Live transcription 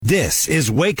This is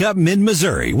Wake Up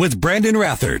Mid-Missouri with Brandon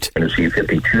Rathert. Going to see a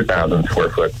 52,000 square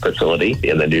foot facility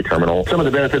in the new terminal. Some of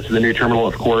the benefits of the new terminal,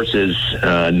 of course, is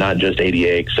not just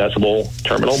ADA accessible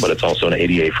terminal, but it's also an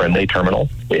ADA friendly terminal.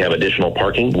 We have additional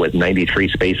parking with 93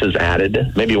 spaces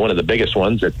added. Maybe one of the biggest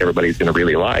ones that everybody's going to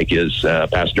really like is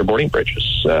passenger boarding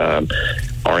bridges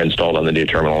are installed on the new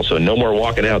terminal. So no more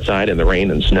walking outside in the rain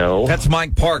and snow. That's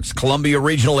Mike Parks, Columbia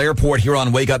Regional Airport here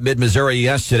on Wake Up Mid-Missouri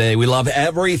yesterday. We love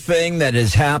everything that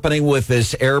is happening with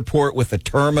this airport, with the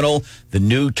terminal, the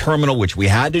new terminal, which we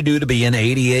had to do to be in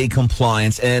ADA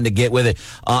compliance and to get with it.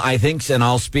 I think, and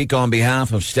I'll speak on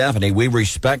behalf of Stephanie, we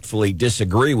respectfully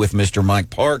disagree with Mr. Mike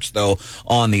Parks, though,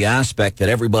 on the aspect that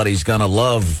everybody's going to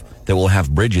love that we'll have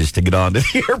bridges to get onto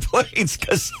the airplanes,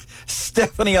 because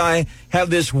Stephanie and I have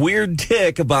this weird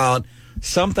tick about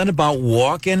something about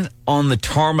walking on the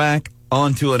tarmac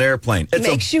onto an airplane. It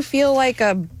makes you feel like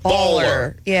a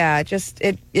baller. Yeah,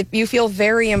 you feel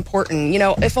very important. You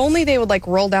know, if only they would like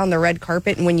roll down the red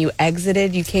carpet and when you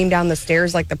exited, you came down the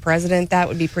stairs like the president. That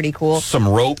would be pretty cool. Some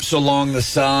ropes along the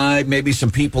side, maybe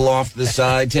some people off the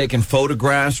side taking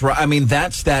photographs. I mean,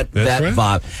 that's that right.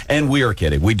 Vibe. And we are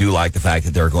kidding. We do like the fact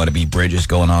that there are going to be bridges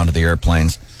going onto the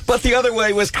airplanes. But the other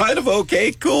way was kind of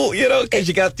okay, cool, you know, because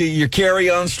you got your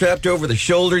carry-on strapped over the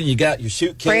shoulder and you got your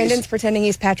suitcase. Brandon's pretending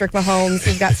he's Patrick Mahomes.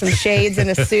 He's got some shades and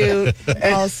a suit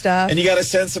and all stuff. And you got a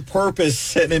sense of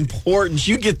purpose and importance.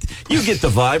 You get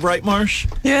the vibe, right, Marsh?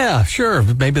 Yeah, sure.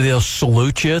 Maybe they'll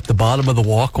salute you at the bottom of the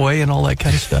walkway and all that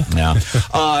kind of stuff.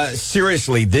 Yeah.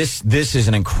 Seriously, this is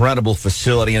an incredible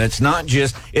facility, and it's not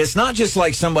just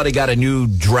like somebody got a new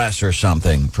dress or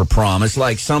something for prom. It's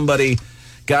like somebody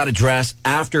got a dress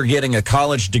after getting a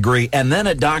college degree and then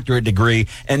a doctorate degree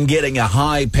and getting a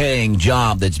high-paying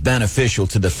job that's beneficial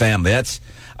to the family.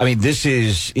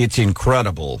 It's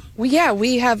incredible. Well,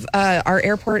 we have, our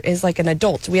airport is like an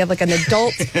adult. We have like an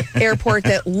adult airport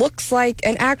that looks like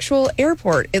an actual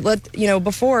airport. It looked,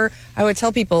 before I would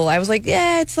tell people, I was like,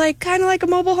 yeah, it's like kind of like a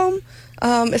mobile home.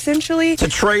 Essentially, it's a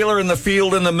trailer in the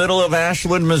field in the middle of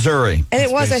Ashland, Missouri.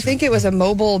 And I think it was a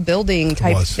mobile building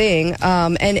type thing.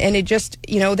 And it just,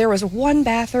 there was one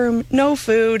bathroom, no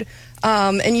food.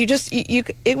 And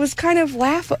it was kind of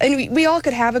laugh, and we all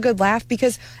could have a good laugh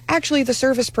because actually the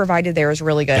service provided there is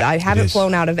really good. I haven't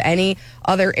flown out of any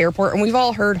other airport, and we've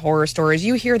all heard horror stories.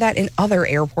 You hear that in other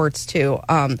airports too.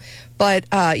 But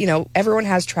everyone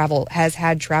has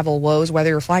had travel woes, whether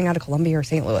you're flying out of Columbia or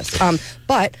St. Louis.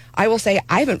 But I will say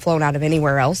I haven't flown out of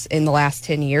anywhere else in the last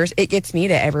 10 years. It gets me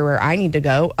to everywhere I need to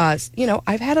go.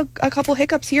 I've had a couple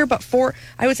hiccups here, but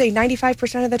I would say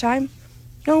 95% of the time,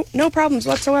 no problems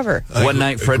whatsoever. One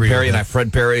night, Fred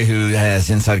Perry, who has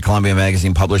Inside Columbia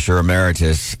Magazine, publisher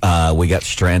emeritus, we got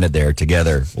stranded there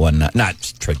together one night. Not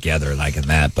together like in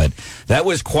that, but that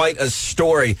was quite a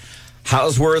story.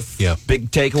 Houseworth, big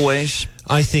takeaways?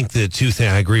 I think the two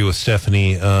things, I agree with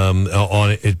Stephanie on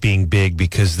it being big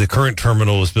because the current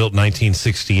terminal was built in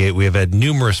 1968. We have had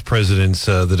numerous presidents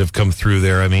that have come through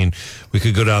there. I mean, we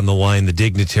could go down the line, the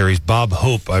dignitaries. Bob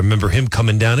Hope, I remember him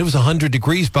coming down. It was 100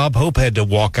 degrees. Bob Hope had to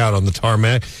walk out on the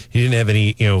tarmac. He didn't have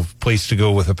any, place to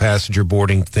go with a passenger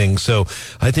boarding thing. So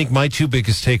I think my two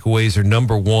biggest takeaways are,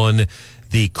 number one,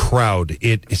 the crowd.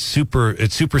 It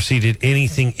superseded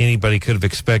anything anybody could have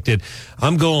expected.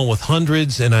 I'm going with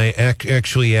hundreds, and I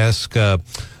actually asked Mr.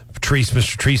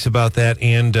 Treese about that,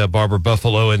 and Barbara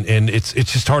Buffalo, and it's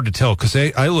just hard to tell because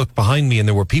I looked behind me and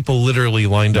there were people literally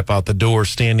lined up out the door,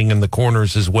 standing in the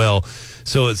corners as well.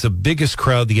 So it's the biggest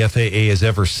crowd the FAA has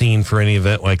ever seen for any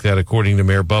event like that, according to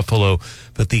Mayor Buffalo.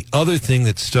 But the other thing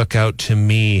that stuck out to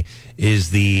me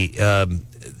is we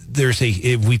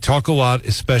talk a lot,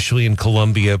 especially in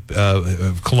Columbia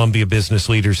business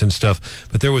leaders and stuff,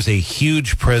 but there was a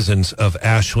huge presence of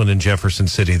Ashland and Jefferson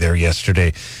City there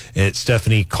yesterday. And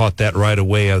Stephanie caught that right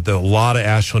away. A lot of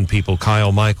Ashland people.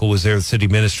 Kyle Michael was there, the city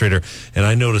administrator, and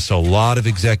I noticed a lot of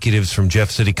executives from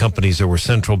Jeff City companies. There were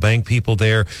central bank people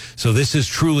there. So this is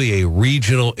truly a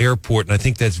regional airport, and I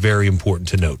think that's very important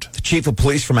to note. The chief of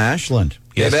police from Ashland,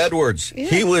 Dave Edwards,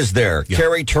 he was there. Yeah.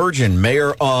 Kerry Turgeon,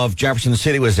 mayor of Jefferson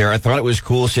City, was there. I thought it was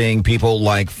cool seeing people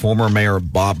like former mayor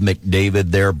Bob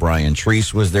McDavid there. Brian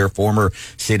Treese was there. Former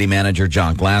city manager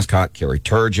John Glasscock. Kerry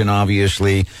Turgeon,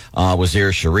 obviously, was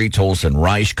there. Cherie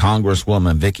Tolson-Reich,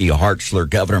 Congresswoman Vicky Hartzler,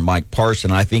 Governor Mike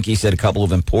Parson. I think he said a couple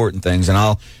of important things, and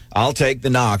I'll take the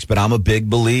knocks, but I'm a big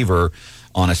believer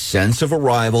on a sense of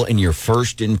arrival and your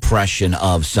first impression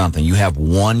of something. You have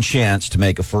one chance to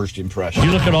make a first impression.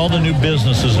 You look at all the new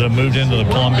businesses that have moved into the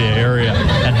Columbia area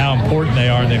and how important they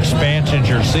are and the expansions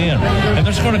you're seeing. And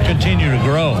that's going to continue to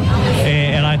grow.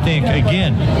 And I think,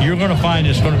 again, you're going to find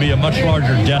it's going to be a much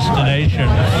larger destination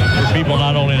for people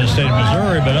not only in the state of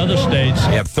Missouri, but other states.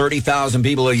 You have 30,000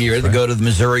 people a year that go to the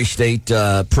Missouri State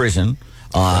Prison.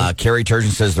 Carrie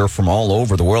Turgeon says they're from all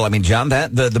over the world. I mean, John,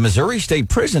 the Missouri State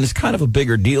Prison is kind of a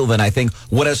bigger deal than I think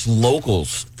what us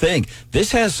locals think.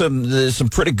 This has some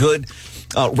pretty good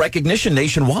recognition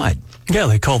nationwide. Yeah,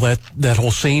 they call that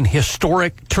whole scene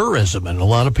historic tourism, and a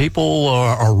lot of people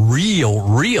are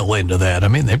real into that. I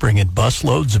mean, they bring in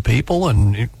busloads of people,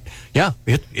 and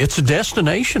it's a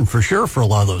destination for sure for a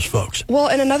lot of those folks. Well,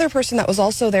 and another person that was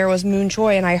also there was Moon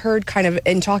Choi, and I heard kind of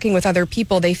in talking with other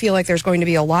people, they feel like there's going to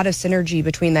be a lot of synergy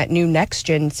between that new Next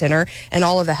Gen Center and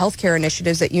all of the healthcare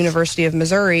initiatives at University of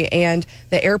Missouri and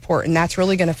the airport, and that's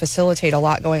really going to facilitate a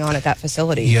lot going on at that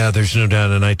facility. Yeah, there's no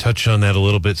doubt, and I touched on that a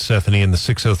little bit, Stephanie, in the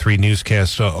 603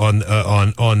 newscast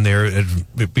on there,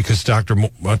 because Dr.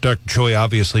 Choi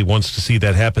obviously wants to see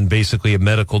that happen, basically a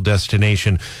medical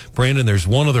destination. Brandon, there's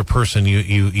one other person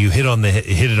you hit it on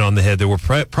the head. There were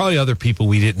probably other people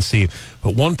we didn't see,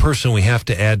 but one person we have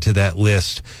to add to that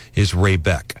list is Ray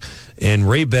Beck. And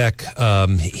Ray Beck,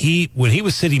 when he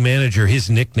was city manager, his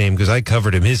nickname, because I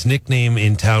covered him, his nickname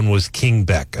in town was King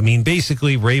Beck. I mean,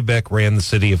 basically, Ray Beck ran the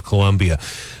city of Columbia.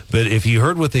 But if you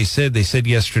heard what they said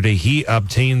yesterday he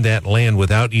obtained that land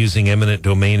without using eminent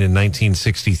domain in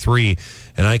 1963.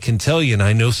 And I can tell you, and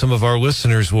I know some of our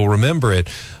listeners will remember it,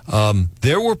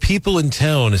 there were people in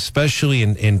town, especially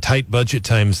in tight budget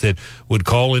times, that would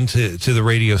call into the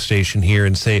radio station here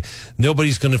and say,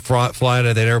 nobody's going to fly out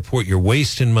of that airport. You're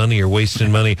wasting money.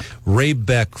 Ray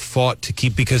Beck fought to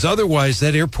keep, because otherwise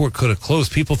that airport could have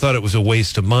closed. People thought it was a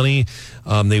waste of money.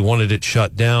 They wanted it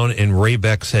shut down, and Ray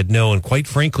Beck said no. And quite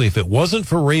frankly, if it wasn't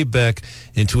for Ray Beck,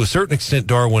 and to a certain extent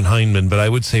Darwin Heinman, but I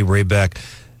would say Ray Beck,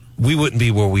 we wouldn't be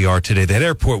where we are today. That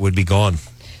airport would be gone.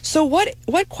 So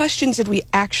what questions did we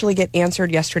actually get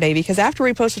answered yesterday? Because after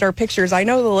we posted our pictures, I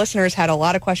know the listeners had a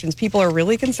lot of questions. People are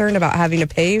really concerned about having to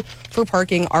pay for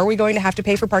parking. Are we going to have to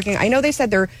pay for parking? I know they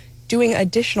said they're doing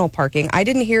additional parking. I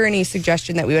didn't hear any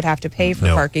suggestion that we would have to pay for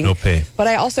parking. No pay. But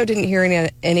I also didn't hear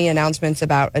any announcements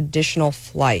about additional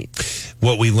flights.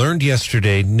 What we learned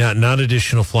yesterday, not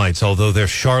additional flights, although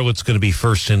Charlotte's going to be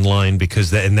first in line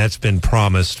because that's been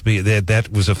promised. That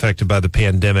was affected by the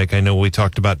pandemic. I know we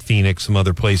talked about Phoenix, some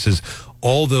other places.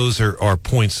 All those are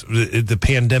points. The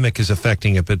pandemic is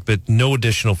affecting it, but no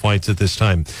additional flights at this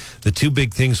time. The two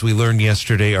big things we learned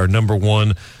yesterday are, number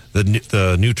one,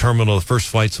 the new terminal, the first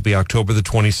flights will be October the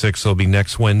 26th. So it'll be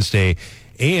next Wednesday.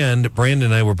 And Brandon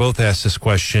and I were both asked this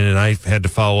question, and I had to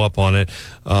follow up on it.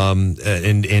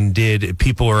 And did.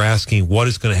 People are asking what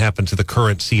is going to happen to the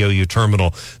current COU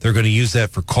terminal. They're going to use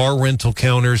that for car rental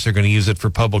counters. They're going to use it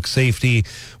for public safety.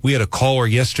 We had a caller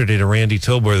yesterday to Randy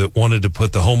Tilber that wanted to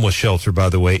put the homeless shelter, by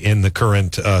the way, in the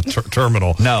current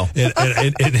terminal. No.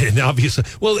 And obviously,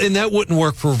 well, and that wouldn't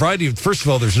work for a variety of, first of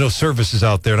all, there's no services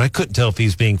out there, and I couldn't tell if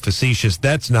he's being facetious.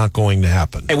 That's not going to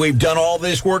happen. And we've done all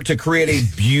this work to create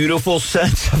a beautiful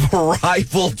sense of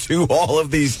arrival to all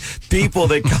of these people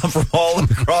that come from all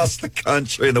across the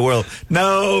country and the world.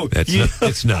 No,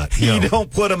 it's not. No. You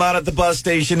don't put them out at the bus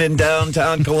station in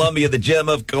downtown Columbia, the gem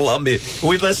of Columbia.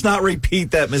 Let's not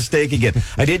repeat that mistake again.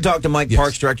 I did talk to Mike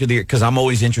Parks, director of the year, because I'm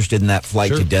always interested in that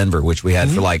flight to Denver, which we had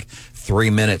for like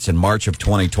 3 minutes in March of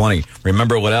 2020.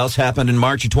 Remember what else happened in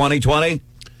March of 2020?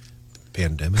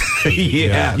 Pandemic.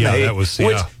 Yeah, that was.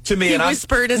 Which, to me, he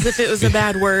whispered as if it was a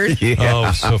bad word. Oh, it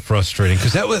was so frustrating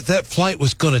because that flight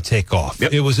was going to take off.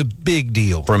 Yep. It was a big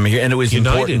deal from here, and it was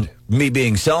United. Important. Me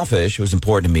being selfish, it was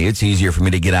important to me. It's easier for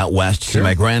me to get out west to see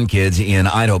my grandkids in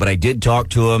Idaho. But I did talk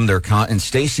to them. And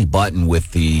Stacy Button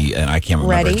with and I can't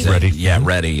remember. Ready? Yeah,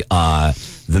 Ready.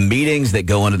 The meetings that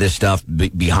go into this stuff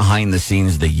behind the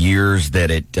scenes, the years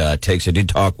that it takes. I did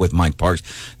talk with Mike Parks.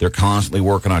 They're constantly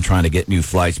working on trying to get new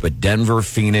flights, but Denver,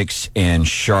 Phoenix, and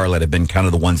Charlotte have been kind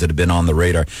of the ones that have been on the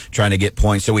radar trying to get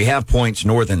points. So we have points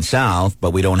north and south,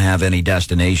 but we don't have any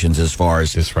destinations as far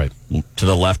as that's right. To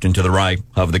the left and to the right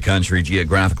of the country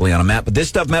geographically on a map. But this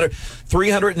stuff mattered.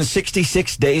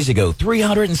 366 days ago,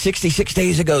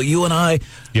 you and I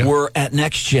were at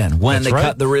Next Gen when they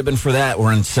cut the ribbon for that.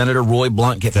 We're in Senator Roy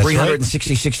Blunt.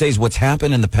 366 days. What's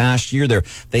happened in the past year there,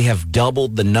 they have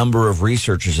doubled the number of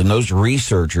researchers, and those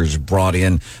researchers brought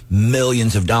in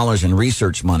millions of dollars in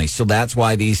research money. So that's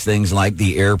why these things like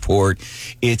the airport,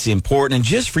 it's important. And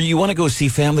just for you want to go see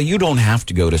family, you don't have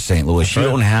to go to St. Louis. You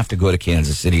don't have to go to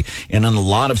Kansas City. And in a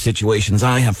lot of situations,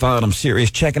 I have found them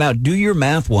serious. Check it out. Do your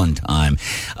math one time.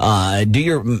 Do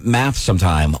your math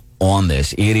sometime on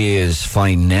this. It is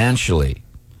financially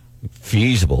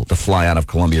feasible to fly out of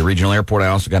Columbia Regional Airport. I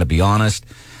also got to be honest,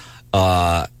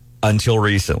 until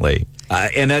recently.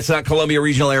 And that's not Columbia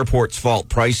Regional Airport's fault.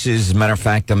 Prices, as a matter of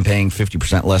fact, I'm paying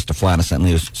 50% less to fly to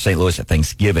St. Louis at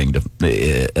Thanksgiving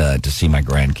to see my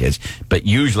grandkids. But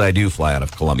usually I do fly out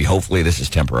of Columbia. Hopefully this is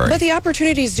temporary. But the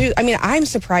opportunities do. I mean, I'm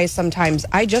surprised sometimes.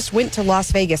 I just went to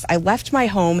Las Vegas. I left my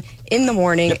home in the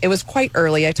morning. It was quite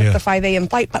early. I took the 5 a.m.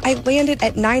 flight, but I landed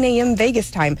at 9 a.m.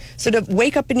 Vegas time. So to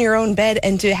wake up in your own bed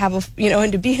and to have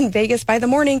and to be in Vegas by the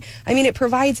morning, I mean, it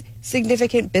provides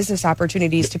significant business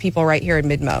opportunities to people right here in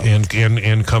Mid-Mo.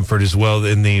 And comfort as well.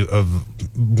 In the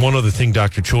one other thing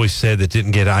Dr. Choice said that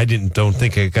don't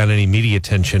think it got any media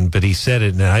attention, but he said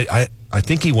it, and I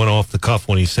think he went off the cuff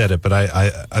when he said it, but I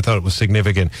thought it was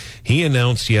significant. He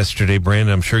announced yesterday,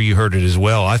 Brandon, I'm sure you heard it as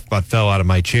well. I fell out of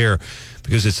my chair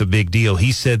because it's a big deal.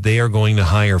 He said they are going to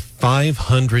hire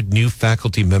 500 new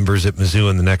faculty members at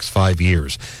Mizzou in the next 5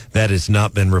 years. That has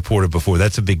not been reported before.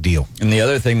 That's a big deal. And the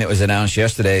other thing that was announced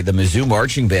yesterday, the Mizzou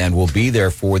Marching Band will be there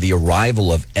for the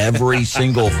arrival of every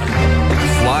single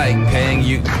flight, paying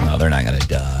you. No, they're not going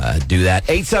to do that.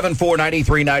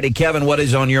 874-9390. Kevin, what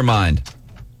is on your mind?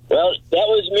 Well, that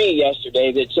was me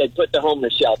yesterday that said put the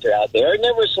homeless shelter out there. And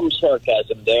there was some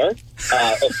sarcasm there,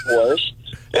 of course.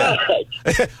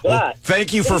 But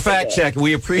thank you for fact check.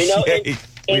 We appreciate it.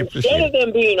 Instead of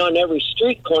them being on every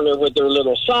street corner with their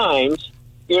little signs,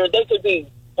 they could be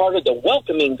part of the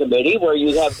welcoming committee where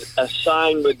you have a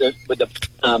sign with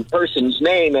the person's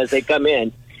name as they come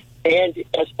in. And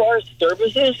as far as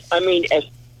services, I mean,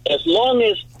 as long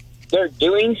as they're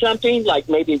doing something like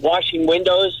maybe washing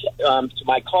windows to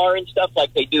my car and stuff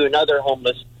like they do in other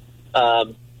homeless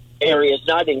areas,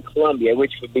 not in Columbia,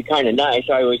 which would be kind of nice.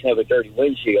 I always have a dirty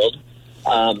windshield.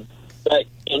 But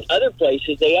in other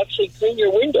places, they actually clean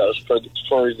your windows for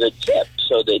the tip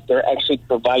so that they're actually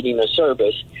providing a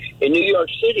service. In New York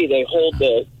City, they hold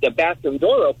the bathroom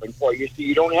door open for you so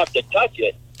you don't have to touch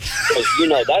it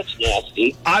because, that's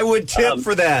nasty. I would tip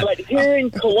for that. But here in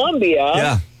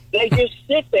Columbia, they just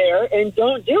sit there and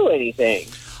don't do anything.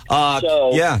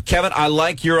 Kevin, I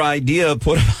like your idea.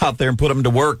 Put them out there and put them to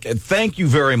work. And thank you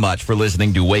very much for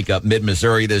listening to Wake Up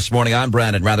Mid-Missouri this morning. I'm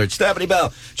Brandon Rathert, Stephanie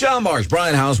Bell, John Marsh,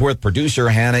 Brian Hausworth, producer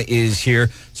Hannah is here.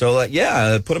 So,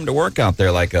 put them to work out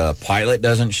there. Like a pilot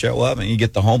doesn't show up and you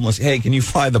get the homeless. Hey, can you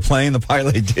fly the plane? The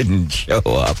pilot didn't show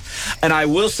up. And I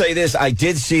will say this. I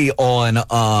did see on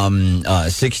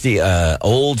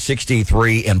Old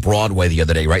 63 and Broadway the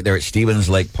other day, right there at Stevens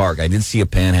Lake Park. I did see a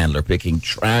panhandler picking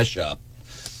trash up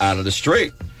out of the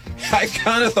street. I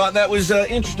kind of thought that was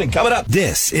interesting. Coming up.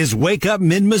 This is Wake Up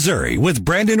Mid-Missouri with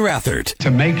Brandon Rathert.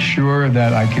 To make sure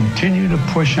that I continue to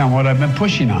push on what I've been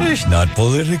pushing on. It's not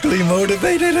politically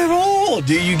motivated at all.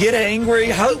 Do you get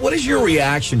angry? What is your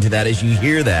reaction to that as you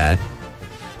hear that?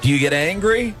 Do you get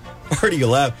angry? Or do you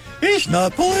laugh? It's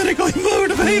not politically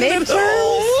motivated at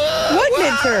all. What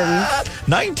midterms?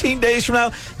 19 days from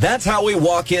now, that's how we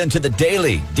walk into the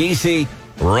daily D.C.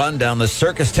 rundown, the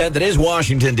circus tent that is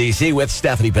Washington, D.C. with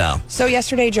Stephanie Bell. So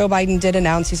yesterday, Joe Biden did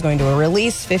announce he's going to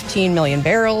release 15 million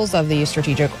barrels of the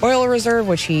strategic oil reserve,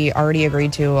 which he already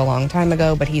agreed to a long time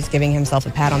ago, but he's giving himself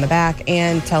a pat on the back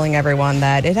and telling everyone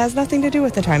that it has nothing to do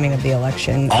with the timing of the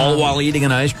election. All while eating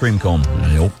an ice cream cone.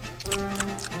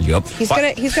 Yep. He's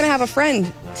gonna have a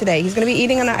friend today. He's gonna be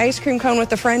eating an ice cream cone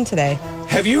with a friend today.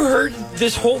 Have you heard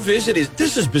this whole visit?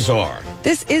 This is bizarre.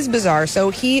 This is bizarre.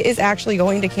 So he is actually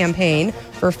going to campaign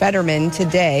for Fetterman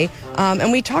today.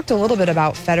 And we talked a little bit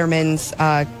about Fetterman's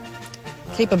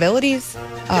capabilities,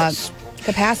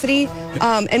 capacity.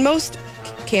 And most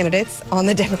candidates on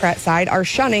the Democrat side are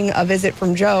shunning a visit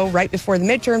from Joe right before the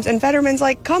midterms. And Fetterman's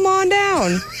like, come on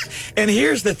down. And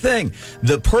here's the thing.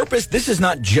 The purpose, this is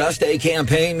not just a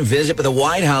campaign visit, but the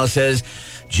White House says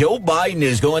Joe Biden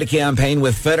is going to campaign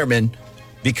with Fetterman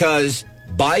because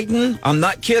Biden, I'm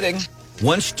not kidding,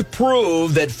 wants to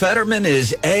prove that Fetterman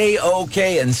is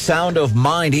A-OK and sound of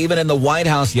mind. Even in the White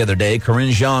House the other day,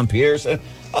 Karine Jean-Pierre said,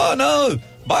 oh, no,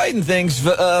 Biden thinks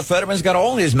Fetterman's got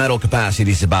all his mental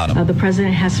capacities about him. The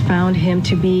president has found him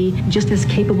to be just as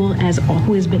capable as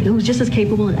who's just as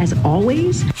capable as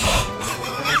always.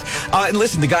 And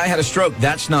listen, the guy had a stroke.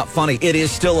 That's not funny. It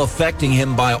is still affecting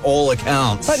him by all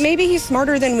accounts. But maybe he's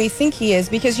smarter than we think he is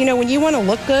because, when you want to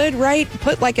look good, right,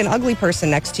 put like an ugly person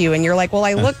next to you and you're like, well,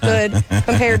 I look good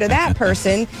compared to that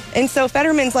person. And so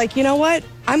Fetterman's like, you know what?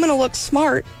 I'm going to look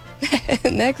smart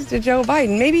next to Joe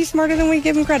Biden. Maybe he's smarter than we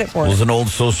give him credit for. Well, as an old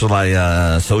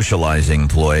socializing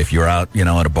ploy, if you're out,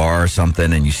 at a bar or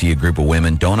something and you see a group of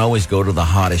women, don't always go to the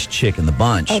hottest chick in the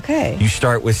bunch. Okay. You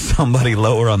start with somebody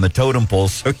lower on the totem pole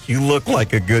so you look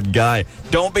like a good guy.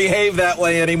 Don't behave that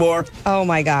way anymore. Oh,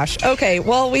 my gosh. Okay,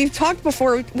 well, we've talked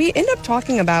before. We end up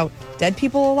talking about dead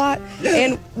people a lot. Yeah.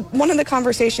 And one of the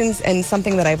conversations and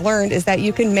something that I've learned is that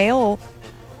you can mail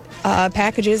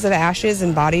packages of ashes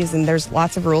and bodies, and there's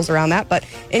lots of rules around that. But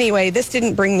anyway, this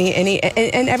didn't bring me any,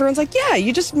 and everyone's like, yeah,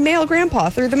 you just mail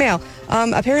Grandpa through the mail.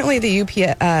 Apparently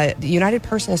the United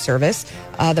Parcel Service,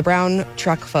 the brown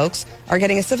truck folks, are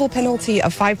getting a civil penalty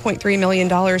of $5.3 million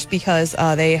because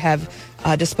they have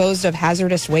disposed of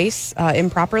hazardous waste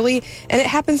improperly. And it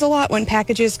happens a lot when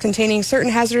packages containing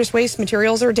certain hazardous waste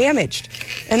materials are damaged.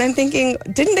 And I'm thinking,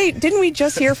 didn't we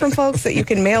just hear from folks that you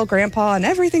can mail Grandpa and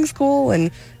everything's cool?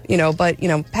 And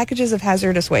packages of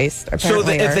hazardous waste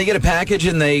apparently if they get a package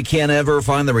and they can't ever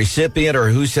find the recipient or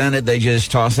who sent it, they just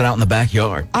toss it out in the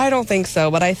backyard. I don't think so,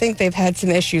 but I think they've had some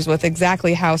issues with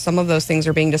exactly how some of those things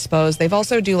are being disposed. They've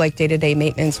also do day-to-day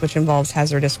maintenance, which involves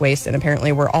hazardous waste, and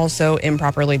apparently we're also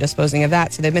improperly disposing of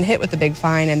that. So they've been hit with a big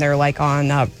fine, and they're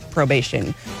on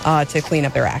probation to clean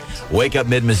up their act. Wake Up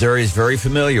Mid-Missouri is very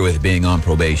familiar with being on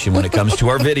probation when it comes to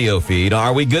our video feed.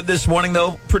 Are we good this morning,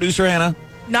 though, Producer Hannah?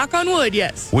 Knock on wood,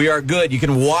 yes. We are good. You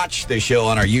can watch the show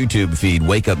on our YouTube feed,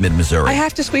 Wake Up Mid-Missouri. I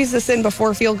have to squeeze this in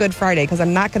before Feel Good Friday because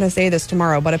I'm not going to say this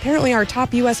tomorrow, but apparently our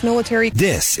top U.S. military...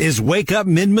 This is Wake Up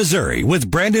Mid-Missouri with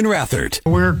Brandon Rathert.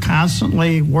 We're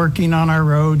constantly working on our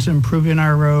roads, improving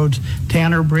our roads.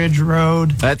 Tanner Bridge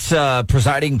Road. That's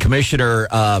presiding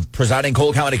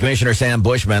Cole County Commissioner Sam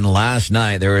Bushman. Last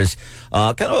night there was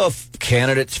kind of a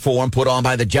candidates forum put on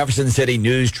by the Jefferson City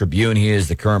News Tribune. He is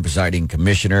the current presiding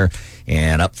commissioner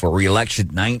and up for re-election.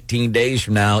 19 days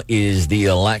from now is the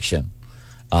election.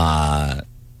 And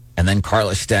then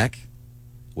Carla Steck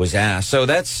was asked. So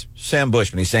that's Sam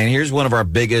Bushman. He's saying, here's one of our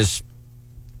biggest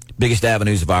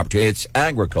avenues of opportunity. It's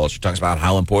agriculture. Talks about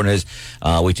how important it is.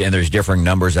 And there's differing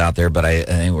numbers out there, but I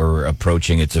think we're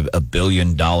approaching, it's $1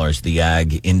 billion the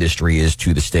ag industry is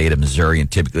to the state of Missouri,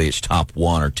 and typically it's top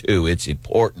 1 or 2. It's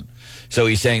important. So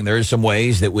he's saying there's some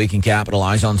ways that we can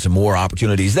capitalize on some more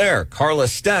opportunities there. Carla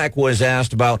Steck was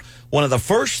asked about one of the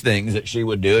first things that she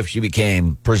would do if she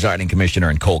became presiding commissioner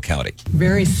in Cole County.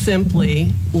 Very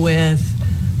simply, with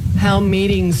how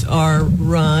meetings are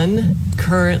run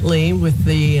currently with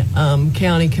the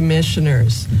county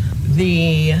commissioners,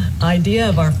 the idea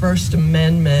of our First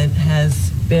Amendment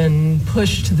has been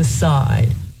pushed to the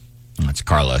side. That's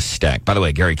Carla Steck. By the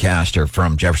way, Gary Castor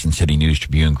from Jefferson City News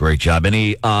Tribune, great job.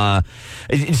 Any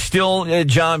still,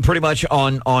 John, pretty much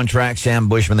on track, Sam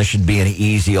Bushman. This should be an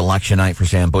easy election night for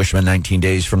Sam Bushman 19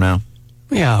 days from now.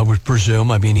 Yeah, I would presume.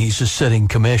 I mean, he's a sitting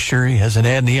commissioner. He hasn't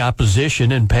had any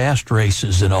opposition in past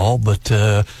races and all, but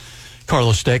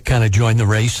Carla Steck kind of joined the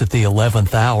race at the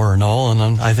 11th hour and all,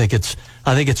 and I think it's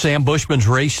Sam Bushman's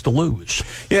race to lose.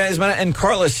 Yeah, and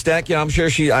Carla Steck, I'm sure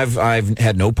I've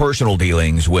had no personal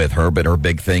dealings with her, but her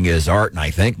big thing is art, and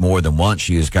I think more than once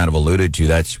she has kind of alluded to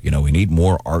that's, we need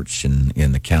more arts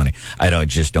in the county. I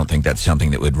just don't think that's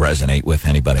something that would resonate with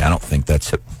anybody. I don't think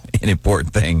that's an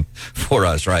important thing for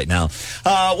us right now.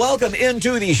 Welcome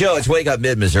into the show. It's Wake Up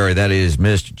Mid-Missouri. That is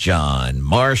Mr. John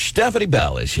Marsh. Stephanie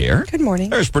Bell is here. Good morning.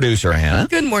 There's producer Hannah.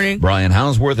 Good morning. Brian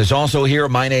Hounsworth is also here.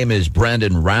 My name is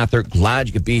Brandon Rathert. Glad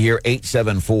you could be here.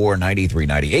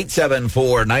 874-9390.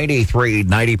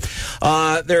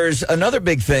 874-9390. There's another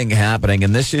big thing happening,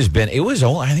 and this has been,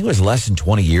 I think it was less than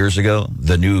 20 years ago,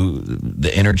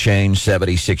 the interchange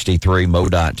 7063.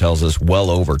 MoDOT tells us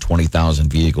well over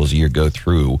 20,000 vehicles a year go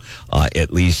through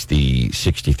at least the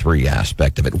 63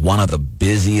 aspect of it. One of the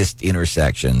busiest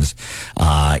intersections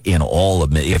in all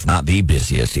of, if not the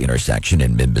busiest intersection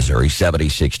in mid-Missouri,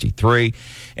 7063.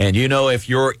 And if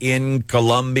you're in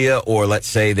Columbia, or let's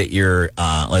say you're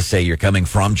coming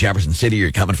from Jefferson City,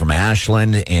 you're coming from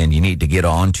Ashland, and you need to get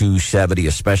onto 70,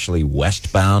 especially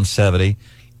westbound 70,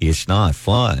 it's not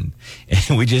fun.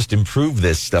 And we just improved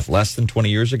this stuff less than 20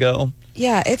 years ago.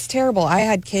 Yeah, it's terrible. I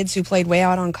had kids who played way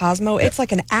out on Cosmo. It's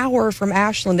like an hour from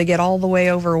Ashland to get all the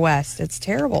way over west. It's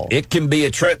terrible. It can be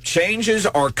a trip. Changes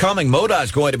are coming.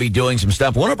 MoDOT's going to be doing some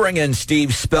stuff. I want to bring in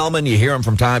Steve Spellman. You hear him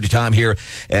from time to time here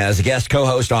as a guest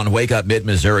co-host on Wake Up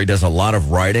Mid-Missouri. Does a lot of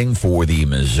writing for the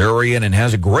Missourian and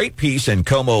has a great piece in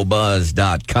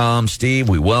ComoBuzz.com. Steve,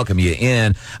 we welcome you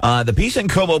in. The piece in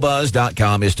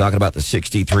ComoBuzz.com is talking about the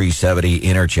 6370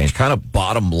 interchange. Kind of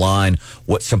bottom line,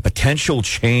 what some potential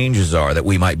changes are that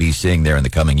we might be seeing there in the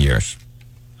coming years.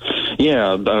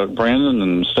 Yeah, Brandon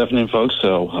and Stephanie and folks,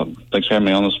 so thanks for having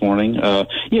me on this morning.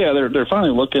 They're finally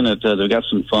looking at, they've got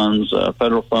some funds,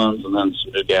 federal funds, and then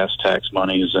some gas tax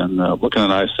monies, and looking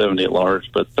at I-70 at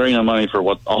large, but there ain't no money for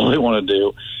what all they want to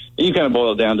do. You kind of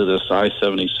boil it down to this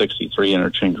I-70-63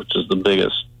 interchange, which is the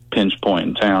biggest pinch point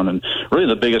in town and really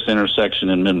the biggest intersection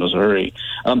in mid-Missouri.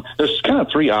 There's kind of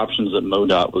three options that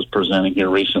MoDOT was presenting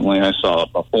here recently. I saw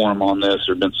a forum on this.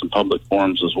 There have been some public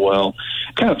forums as well.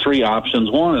 Kind of three options.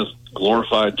 One is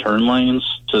glorified turn lanes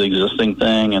to the existing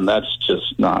thing, and that's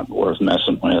just not worth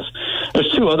messing with. There's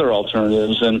two other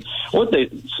alternatives, and what they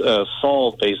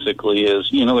solve basically is,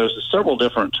 there's several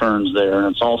different turns there,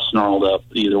 and it's all snarled up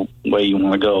either way you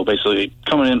want to go. Basically,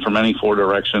 coming in from any four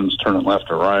directions, turning left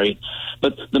or right.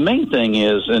 But the main thing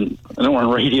is, and I know we're on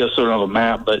radio, so I don't have a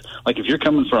map, but like if you're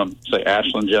coming from, say,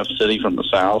 Ashland, Jeff City from the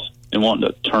south and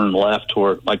wanting to turn left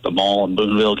toward like the mall in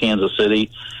Boonville, Kansas City,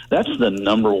 that's the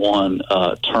number one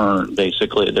turn,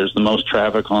 basically. There's the most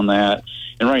traffic on that.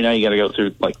 And right now you got to go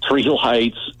through like three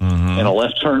lights and a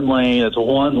left turn lane. It's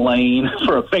one lane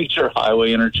for a major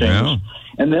highway interchange. Yeah.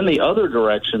 And then the other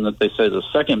direction that they say is the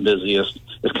second busiest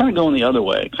is kind of going the other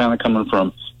way, kind of coming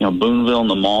from, Boonville and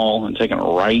the mall and taking a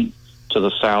right to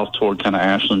the south toward kind of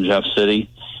Ashland, Jeff City.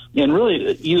 And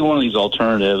really, either one of these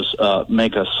alternatives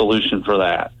make a solution for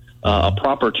that. A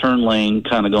proper turn lane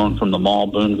kind of going from the mall,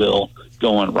 Boonville,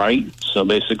 going right. So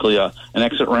basically an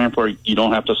exit ramp where you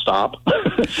don't have to stop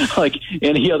like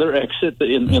any other exit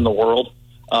in the world.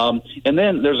 And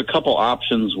then there's a couple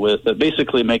options with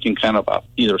basically making kind of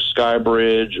either Sky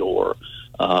Bridge or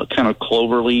kind of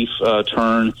Cloverleaf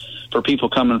turn for people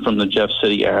coming from the Jeff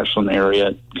City, Ashland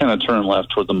area, kind of turn left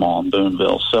toward the mall in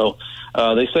Boonville. So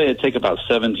they say it'd take about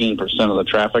 17% of the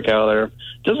traffic out of there.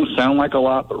 Doesn't sound like a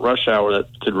lot, but rush hour, that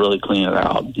could really clean it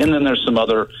out. And then there's some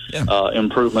other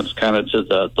improvements kind of to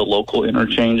the local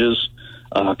interchanges,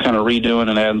 kind of redoing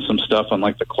and adding some stuff on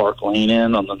like the Clark Lane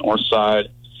end on the north side.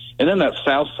 And then that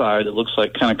south side, it looks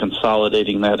like kind of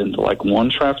consolidating that into like one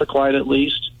traffic light at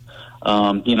least.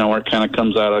 Where it kind of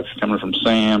comes out of coming from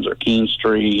Sam's or Keene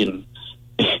Street, and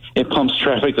it pumps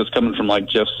traffic that's coming from like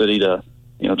Jeff City to,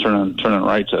 turning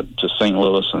right to St.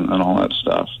 Louis and all that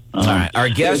stuff. All right. Our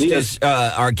guest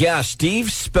is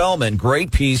Steve Spellman,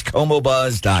 great piece,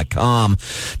 comobuzz.com,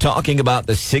 talking about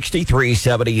the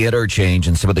 6370 interchange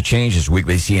and some of the changes we'll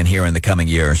be seeing here in the coming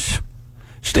years.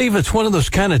 Steve, it's one of those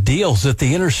kind of deals at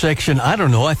the intersection. I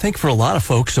don't know. I think for a lot of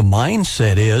folks, the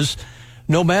mindset is,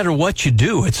 no matter what you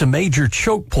do, it's a major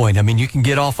choke point. I mean, you can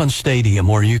get off on Stadium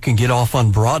or you can get off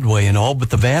on Broadway and all, but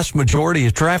the vast majority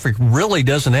of traffic really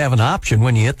doesn't have an option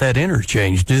when you hit that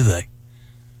interchange, do they?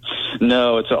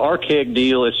 No, it's an archaic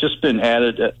deal. It's just been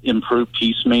added, improved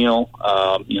piecemeal,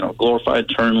 glorified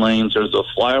turn lanes. There's the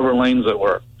flyover lanes that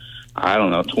were,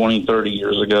 20, 30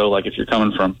 years ago. Like if you're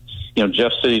coming from,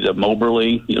 Jeff City to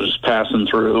Moberly, just passing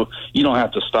through, you don't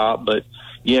have to stop, but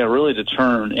yeah, really to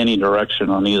turn any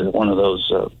direction on either one of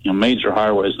those major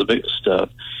highways, the biggest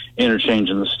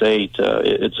interchange in the state,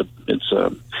 it's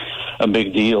a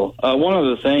big deal. One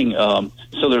other thing,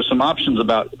 so there's some options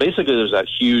about, basically there's that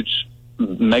huge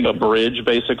mega bridge,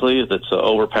 basically, that's an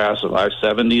overpass of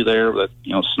I-70 there that,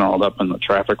 snarled up in the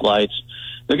traffic lights.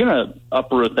 They're going to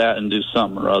uproot that and do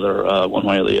something or other one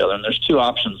way or the other. And there's two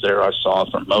options there I saw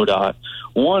from MoDOT.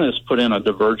 One is put in a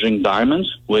diverging diamond,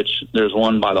 which there's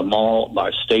one by the mall,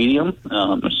 by Stadium.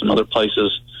 There's some other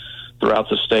places throughout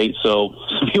the state. So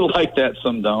some people like that,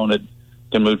 some don't. It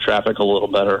can move traffic a little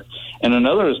better. And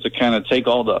another is to kind of take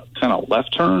all the kind of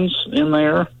left turns in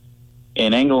there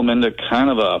and angle them into kind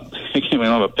of I don't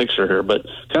have a picture here, but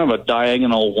kind of a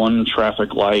diagonal one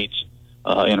traffic light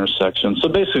intersection. So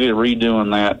basically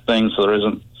redoing that thing so there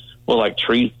isn't,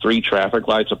 three traffic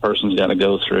lights a person's got to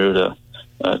go through to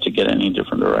get any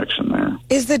different direction there.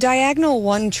 Is the diagonal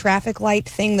one traffic light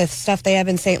thing the stuff they have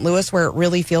in St. Louis where it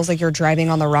really feels like you're driving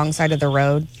on the wrong side of the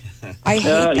road? I hate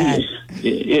that.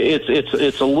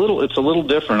 It's a little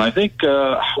different. I think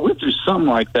I went through something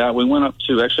like that. We went up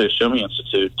to actually a Show Me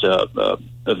Institute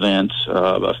event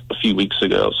a few weeks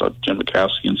ago. So Jim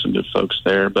Bukowski and some good folks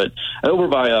there. But over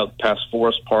by past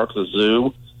Forest Park, the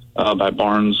zoo, by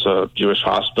Barnes Jewish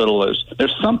Hospital,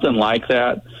 there's something like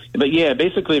that. But yeah,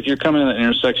 basically, if you're coming in an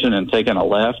intersection and taking a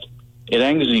left, it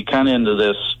angles you kind of into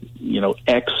this,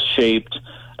 X-shaped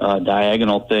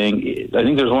diagonal thing. I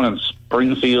think there's one in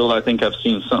Springfield. I think I've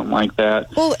seen something like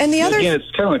that. Well, and the other, again, it's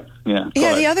kind of like,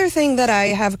 the other thing that I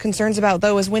have concerns about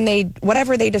though is when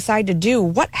whatever they decide to do,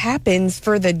 what happens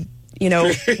for the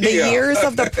years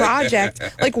of the project?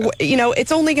 Like,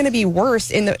 it's only going to be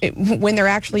worse when they're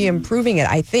actually improving it.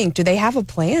 I think. Do they have a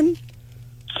plan?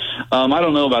 I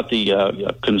don't know about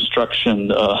the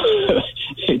construction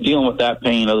dealing with that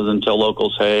pain other than tell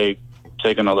locals, hey,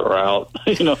 take another route,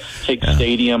 take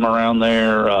stadium around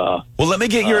there. Well, let me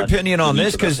get your opinion on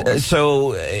this, because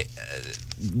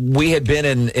we had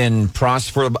been in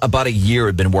process for about a year,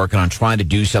 had been working on trying to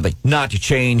do something, not to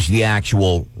change the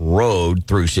actual road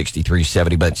through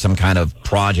 6370, but some kind of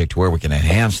project where we can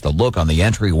enhance the look on the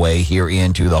entryway here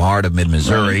into the heart of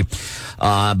mid-Missouri.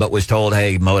 But was told,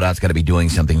 hey, MoDOT's going to be doing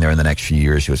something there in the next few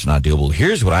years, so it's not doable.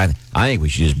 Here's what I think we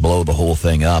should just blow the whole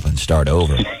thing up and start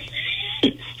over.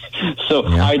 So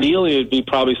ideally, it'd be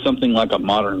probably something like a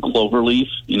modern cloverleaf,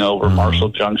 over Marshall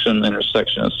Junction,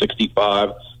 intersection of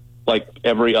 65, like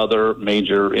every other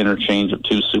major interchange of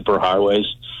two super highways.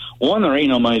 One, there ain't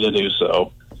no money to do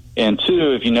so. And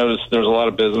two, if you notice, there's a lot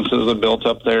of businesses that built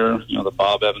up there. The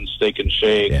Bob Evans Steak and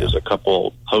Shake. There's a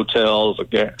couple hotels,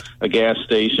 a gas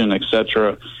station,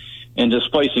 etc. And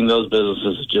displacing those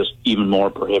businesses is just even more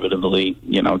prohibitively,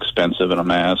 expensive and a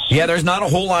mess. Yeah, there's not a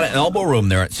whole lot of elbow room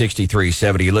there at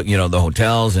 6370. You look, the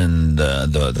hotels and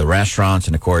the restaurants,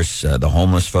 and of course the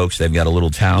homeless folks. They've got a little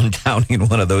town down in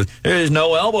one of those. There's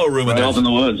no elbow room in there. Out in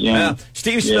the woods. Yeah.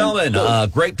 Steve Spellman,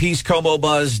 great piece,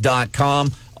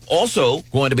 ComoBuzz.com. Also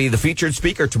going to be the featured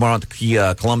speaker tomorrow at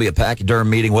the Columbia Pachyderm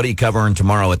meeting. What are you covering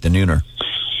tomorrow at the Nooner?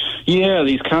 Yeah,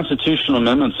 these constitutional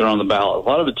amendments are on the ballot. A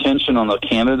lot of attention on the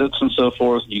candidates and so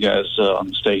forth. You guys on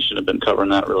the station have been covering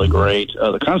that really great.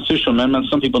 The constitutional amendments,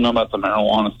 some people know about the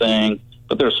marijuana thing,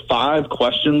 but there's 5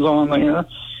 questions on there.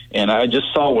 And I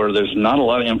just saw where there's not a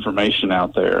lot of information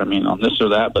out there. I mean, on this or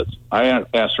that, but I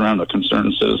asked around to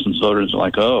concerned citizens, voters are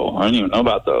like, oh, I didn't even know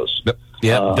about those.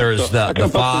 Yeah, there's so the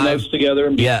 5 notes together.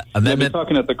 Yeah, amendment. We'll be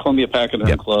talking at the Columbia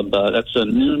Pachyderm Club. That's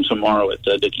noon tomorrow at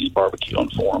Dickey's Barbecue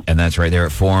on Forum. And that's right there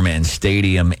at Forum and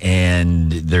Stadium.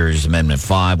 And there's Amendment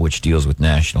 5, which deals with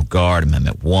National Guard.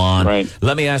 Amendment 1. Right.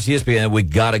 Let me ask you this, because we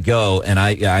got to go. And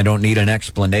I don't need an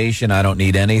explanation. I don't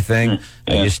need anything.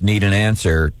 I just need an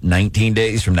answer. 19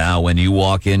 days from now, when you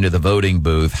walk into the voting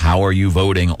booth, how are you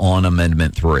voting on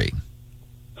Amendment 3?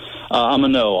 I'm a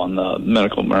no on the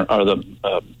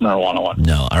marijuana one.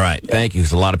 No. All right. Thank you.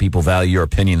 Because a lot of people value your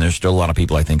opinion. There's still a lot of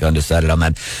people, I think, undecided on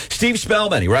that. Steve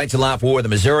Spellman, he writes a lot for The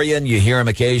Missourian. You hear him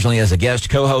occasionally as a guest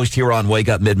co-host here on Wake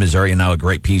Up Mid-Missouri, and now a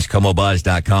great piece,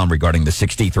 ComoBuzz.com, regarding the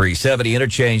 6370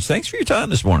 interchange. Thanks for your time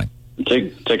this morning.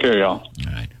 Take care, y'all.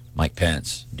 All right. Mike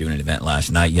Pence doing an event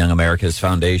last night, Young America's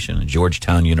Foundation and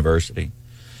Georgetown University.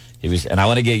 He was, and I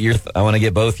want to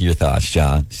get both your thoughts,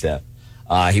 John, Steph.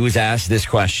 He was asked this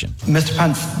question. Mr.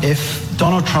 Pence, if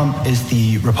Donald Trump is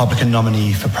the Republican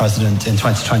nominee for president in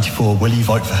 2024, will you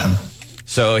vote for him?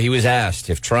 So he was asked,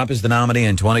 if Trump is the nominee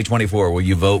in 2024, will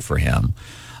you vote for him?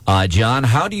 John,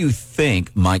 how do you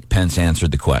think Mike Pence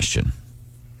answered the question?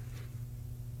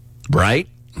 Right?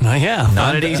 Yeah.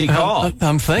 Not an easy call.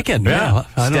 I'm thinking. Yeah.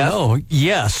 I don't know.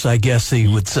 Yes, I guess he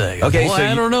would say. Okay, well, so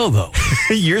I don't know, though.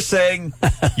 You're saying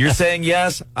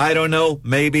yes, I don't know,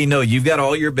 maybe no. You've got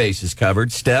all your bases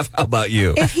covered. Steph, how about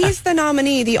you? If he's the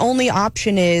nominee, the only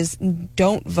option is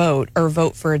don't vote or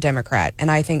vote for a Democrat. And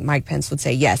I think Mike Pence would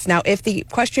say yes. Now, if the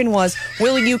question was,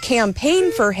 will you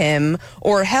campaign for him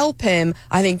or help him,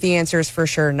 I think the answer is for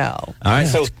sure no. All right,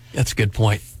 so that's a good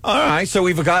point. All right, so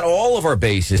we've got all of our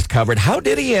bases covered. How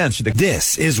did he answer the...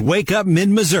 This is Wake Up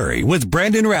Mid-Missouri with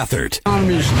Brandon Rathert. The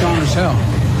economy is strong as hell.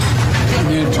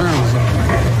 The internals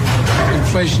are.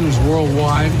 Inflation is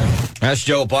worldwide. That's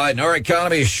Joe Biden. Our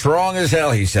economy is strong as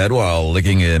hell, he said, while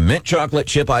licking a mint chocolate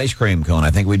chip ice cream cone. I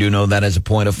think we do know that as a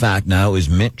point of fact now, is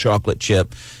mint chocolate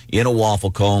chip in a waffle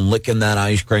cone, licking that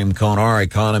ice cream cone. Our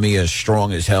economy is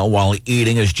strong as hell while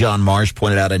eating, as John Marsh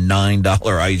pointed out, a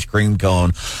 $9 ice cream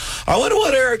cone. I wonder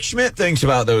what Eric Schmidt thinks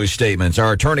about those statements,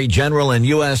 our Attorney General and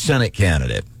U.S. Senate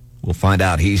candidate. We'll find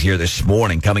out. He's here this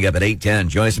morning, coming up at 8:10.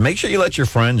 Join us. Make sure you let your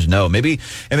friends know. Maybe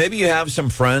you have some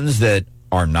friends that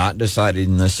are not decided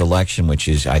in this election, which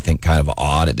is, I think, kind of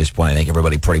odd at this point. I think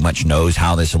everybody pretty much knows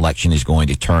how this election is going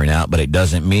to turn out, but it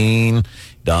doesn't mean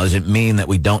that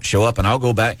we don't show up. And I'll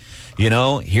go back,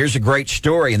 here's a great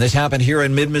story, and this happened here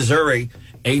in mid-Missouri,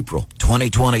 April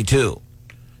 2022.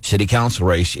 City council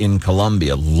race in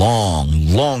Columbia,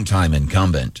 long time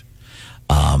incumbent,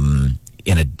 in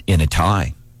a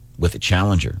tie with a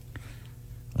challenger,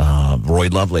 Roy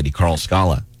Lovelady, Carl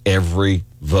Scala. Every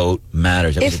vote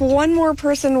matters. If one more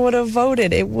person would have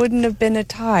voted, it wouldn't have been a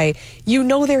tie.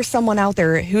 There's someone out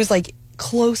there who's like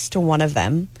close to one of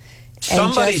them.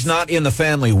 Somebody's not in the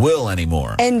family will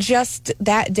anymore. And just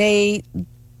that day,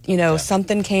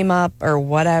 something came up or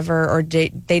whatever, or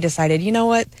they decided, you know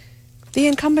what? The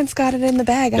incumbent's got it in the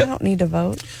bag. I don't need to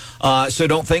vote. So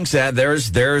don't think sad.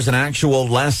 There's an actual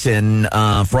lesson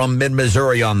from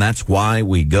Mid-Missouri on that's why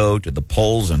we go to the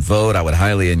polls and vote. I would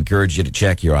highly encourage you to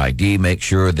check your ID. Make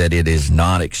sure that it is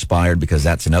not expired, because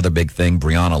that's another big thing.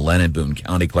 Brianna Lennon, Boone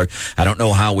County Clerk. I don't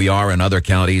know how we are in other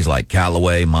counties like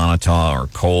Callaway, Montauk, or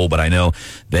Cole, but I know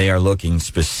they are looking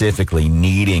specifically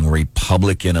needing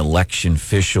Republican election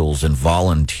officials and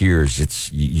volunteers.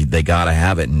 They got to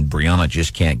have it, and Brianna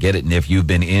just can't get it. And if you've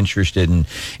been interested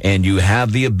and you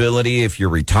have the ability, if you're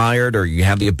retired or you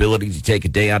have the ability to take a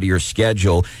day out of your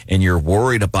schedule and you're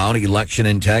worried about election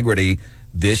integrity,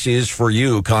 this is for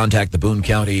you. Contact the Boone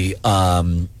County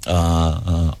office,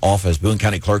 Boone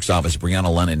County Clerk's office,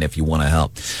 Brianna Lennon, if you want to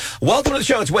help. Welcome to the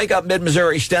show. It's Wake Up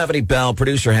Mid-Missouri. Stephanie Bell,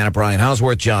 producer Hannah Bryan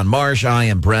Hausworth, John Marsh. I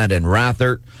am Brandon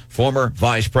Rathert. Former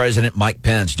Vice President Mike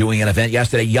Pence doing an event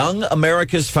yesterday, Young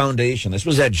America's Foundation. This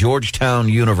was at Georgetown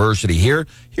University. Here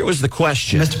was the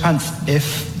question. Mr. Pence,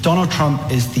 if Donald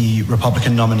Trump is the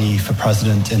Republican nominee for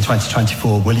president in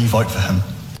 2024, will you vote for him?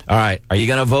 All right. Are you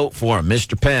going to vote for him?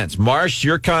 Mr. Pence. Marsh,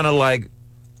 you're kind of like,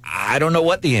 I don't know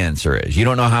what the answer is. You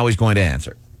don't know how he's going to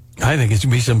answer. I think it's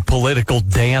going to be some political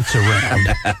dance around.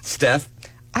 Steph?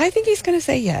 I think he's going to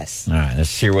say yes. All right.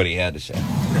 Let's hear what he had to say.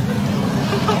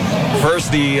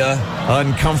 First, the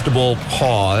uncomfortable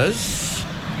pause.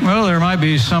 Well, there might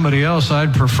be somebody else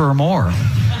I'd prefer more.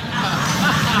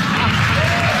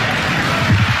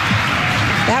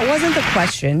 That wasn't the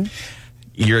question.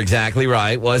 You're exactly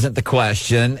right. Wasn't the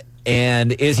question.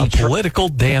 And is he a political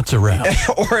dance around?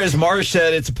 Or as Marsh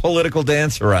said, it's a political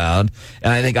dance around.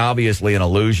 And I think obviously an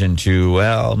allusion to,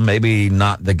 well, maybe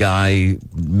not the guy,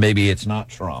 maybe it's not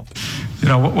Trump. You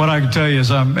know, what I can tell you is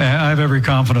I have every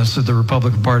confidence that the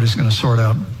Republican Party is going to sort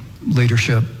out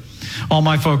leadership. All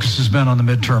my focus has been on the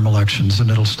midterm elections,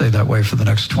 and it'll stay that way for the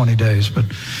next 20 days. But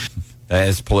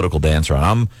it's a political dance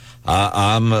around.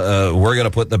 We're going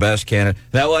to put the best candidate.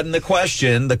 That wasn't the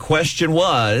question. The question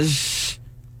was,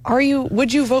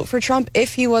 would you vote for Trump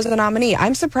if he was the nominee?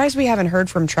 I'm surprised we haven't heard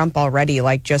from Trump already,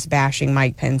 like just bashing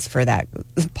Mike Pence for that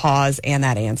pause and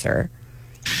that answer.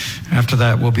 After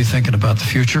that, we'll be thinking about the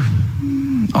future,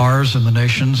 ours and the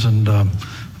nation's, and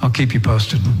I'll keep you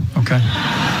posted, okay?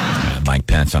 Mike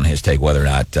Pence on his take whether or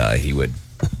not he would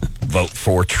vote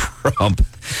for Trump.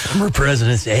 Former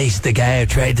President says the guy who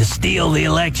tried to steal the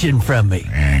election from me.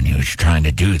 And he was trying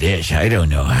to do this. I don't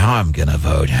know how I'm going to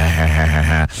vote.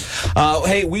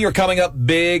 Hey, we are coming up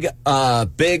big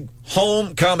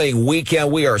homecoming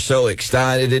weekend. We are so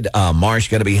excited. Marsh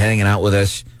going to be hanging out with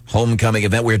us. Homecoming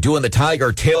event. We're doing the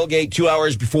Tiger Tailgate 2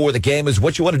 hours before the game. Is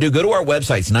what you want to do. Go to our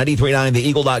websites,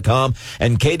 939theeagle.com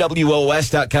and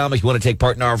KWOS.com if you want to take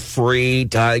part in our free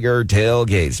Tiger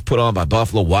Tailgates. Put on by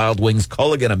Buffalo Wild Wings,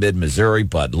 Culligan of Mid-Missouri,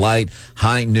 Bud Light,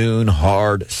 High Noon,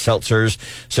 Hard Seltzers.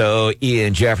 So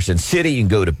in Jefferson City, you can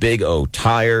go to Big O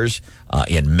Tires.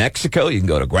 In Mexico, you can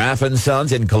go to Graff &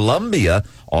 Sons. In Colombia,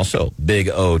 also Big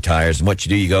O Tires. And what you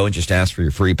do, you go and just ask for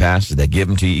your free passes. They give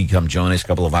them to you. You come join us a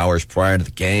couple of hours prior to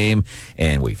the game,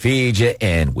 and we feed you,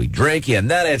 and we drink you, and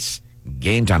then it's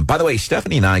game time. By the way,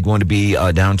 Stephanie and I are going to be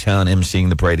downtown emceeing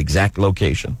the parade. Exact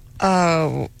location.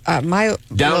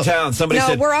 Downtown. Somebody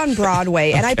said. No, we're on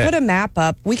Broadway, and Okay. I put a map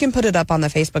up. We can put it up on the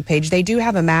Facebook page. They do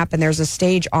have a map, and there's a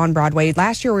stage on Broadway.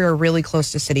 Last year we were really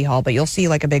close to City Hall, but you'll see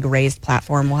like a big raised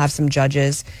platform. We'll have some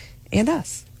judges and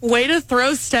us. Way to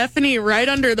throw Stephanie right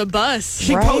under the bus.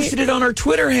 She posted it on her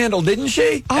Twitter handle, didn't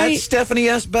she? At Stephanie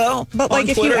S. Bell. But like,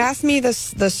 if you ask me the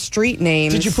street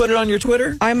names, Did you put it on your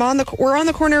Twitter? We're on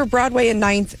the corner of Broadway and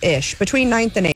 9th-ish, between 9th and 8th.